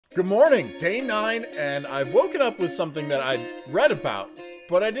Good morning, day 9, and I've woken up with something that I'd read about,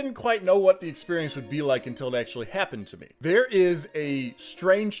 but I didn't quite know what the experience would be like until it actually happened to me. There is a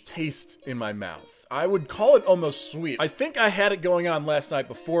strange taste in my mouth. I would call it almost sweet. I think I had it going on last night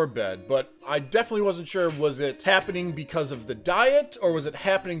before bed, but I definitely wasn't sure, was it happening because of the diet or was it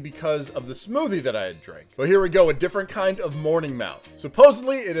happening because of the smoothie that I had drank? But here we go, a different kind of morning mouth.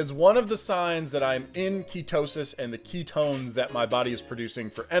 Supposedly, it is one of the signs that I'm in ketosis and the ketones that my body is producing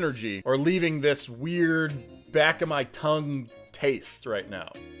for energy are leaving this weird back of my tongue taste right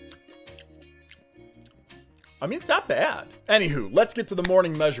now. I mean, it's not bad. Anywho, let's get to the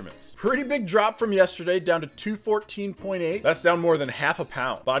morning measurements. Pretty big drop from yesterday, down to 214.8. That's down more than half a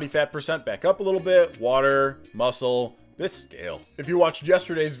pound. Body fat percent back up a little bit. Water, muscle, this scale. If you watched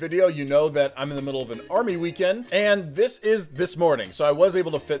yesterday's video, you know that I'm in the middle of an army weekend, and this is this morning, so I was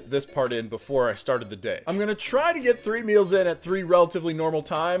able to fit this part in before I started the day. I'm gonna try to get 3 meals in at 3 relatively normal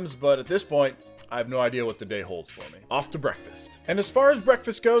times, but at this point, I have no idea what the day holds for me. Off to breakfast. And as far as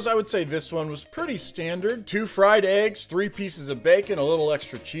breakfast goes, I would say this one was pretty standard. 2 fried eggs, 3 pieces of bacon, a little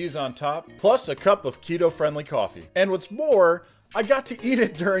extra cheese on top, plus a cup of keto-friendly coffee. And what's more, I got to eat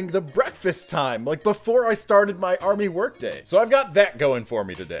it during the breakfast time, like before I started my army workday. So I've got that going for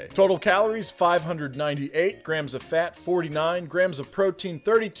me today. Total calories, 598, grams of fat, 49, grams of protein,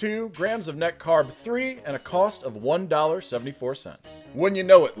 32, grams of net carb, 3, and a cost of $1.74. When you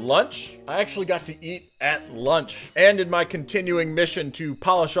know it, lunch, I actually got to eat at lunch. And in my continuing mission to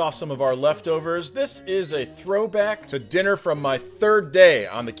polish off some of our leftovers, this is a throwback to dinner from my 3rd day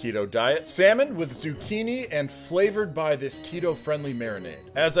on the keto diet. Salmon with zucchini and flavored by this keto-friendly marinade.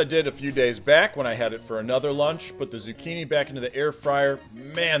 As I did a few days back when I had it for another lunch, put the zucchini back into the air fryer.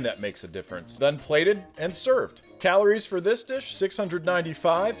 Man, that makes a difference. Then plated and served. Calories for this dish,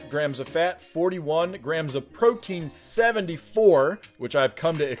 695, grams of fat, 41, grams of protein, 74, which I've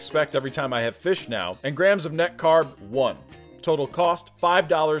come to expect every time I have fish now, and grams of net carb, 1. Total cost,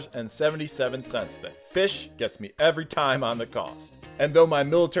 $5.77. That fish gets me every time on the cost. And though my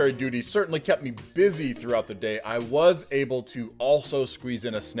military duties certainly kept me busy throughout the day, I was able to also squeeze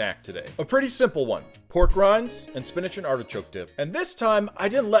in a snack today. A pretty simple one. Pork rinds and spinach and artichoke dip. And this time, I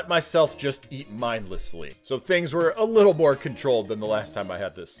didn't let myself just eat mindlessly. So things were a little more controlled than the last time I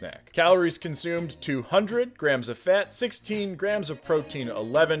had this snack. Calories consumed, 200, grams of fat, 16, grams of protein,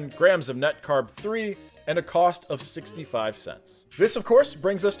 11, grams of net carb, 3, and a cost of 65 cents. This, of course,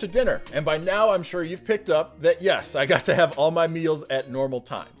 brings us to dinner. And by now, I'm sure you've picked up that yes, I got to have all my meals at normal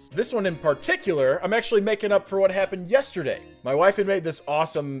times. This one in particular, I'm actually making up for what happened yesterday. My wife had made this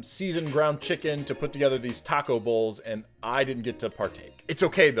awesome seasoned ground chicken to put together these taco bowls, and I didn't get to partake. It's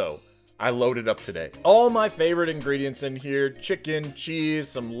okay though. I loaded up today. All my favorite ingredients in here: chicken, cheese,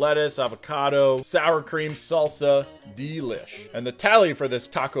 some lettuce, avocado, sour cream, salsa, delish. And the tally for this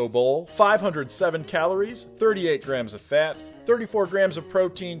taco bowl, 507 calories, 38 grams of fat, 34 grams of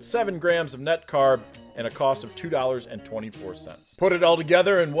protein, 7 grams of net carb, and a cost of $2.24. Put it all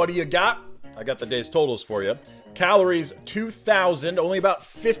together and what do you got? I got the day's totals for you. Calories, 2,000, only about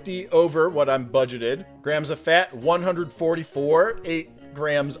 50 over what I'm budgeted. Grams of fat, 144, 8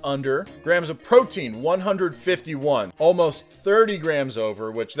 grams under. Grams of protein, 151, almost 30 grams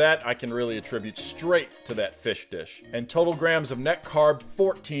over, which that I can really attribute straight to that fish dish. And total grams of net carb,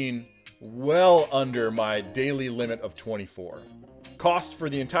 14, well under my daily limit of 24. Cost for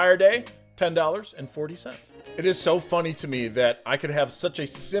the entire day, $10.40. It is so funny to me that I could have such a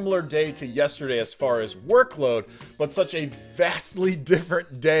similar day to yesterday as far as workload, but such a vastly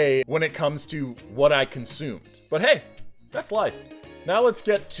different day when it comes to what I consumed. But hey, that's life. Now let's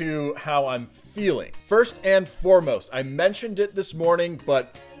get to how I'm feeling. First and foremost, I mentioned it this morning,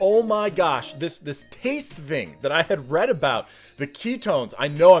 but oh my gosh, this taste thing that I had read about, the ketones. I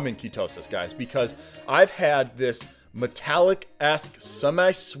know I'm in ketosis, guys, because I've had this metallic-esque,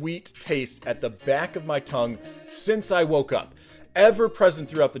 semi-sweet taste at the back of my tongue since I woke up. Ever present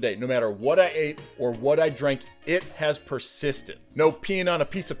throughout the day, no matter what I ate or what I drank, it has persisted. No peeing on a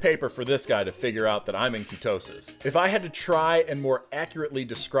piece of paper for this guy to figure out that I'm in ketosis. If I had to try and more accurately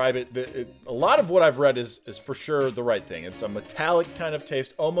describe it, a lot of what I've read is for sure the right thing. It's a metallic kind of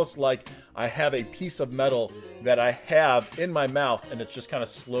taste, almost like I have a piece of metal that I have in my mouth and it's just kind of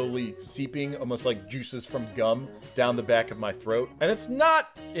slowly seeping, almost like juices from gum down the back of my throat. And it's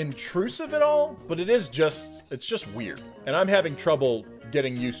not intrusive at all, but it's just weird. And I'm having trouble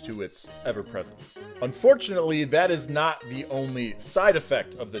getting used to its ever-presence. Unfortunately, that is not the only side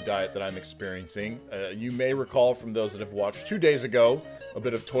effect of the diet that I'm experiencing. You may recall from those that have watched 2 days ago, a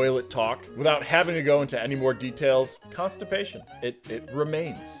bit of toilet talk. Without having to go into any more details, constipation. It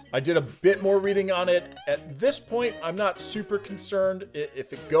remains. I did a bit more reading on it. At this point, I'm not super concerned.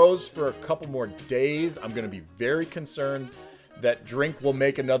 If it goes for a couple more days, I'm gonna be very concerned that drink will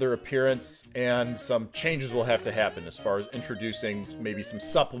make another appearance and some changes will have to happen as far as introducing maybe some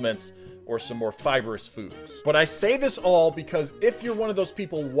supplements or some more fibrous foods. But I say this all because if you're one of those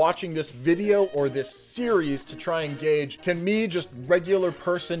people watching this video or this series to try and gauge, can me, just regular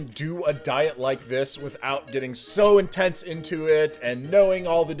person, do a diet like this without getting so intense into it and knowing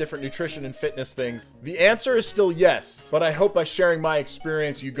all the different nutrition and fitness things? The answer is still yes, but I hope by sharing my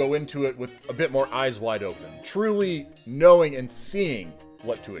experience, you go into it with a bit more eyes wide open, truly knowing and seeing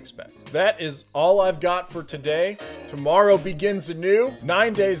what to expect. That is all I've got for today. Tomorrow begins anew.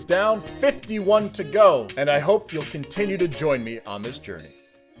 9 days down, 51 to go. And I hope you'll continue to join me on this journey.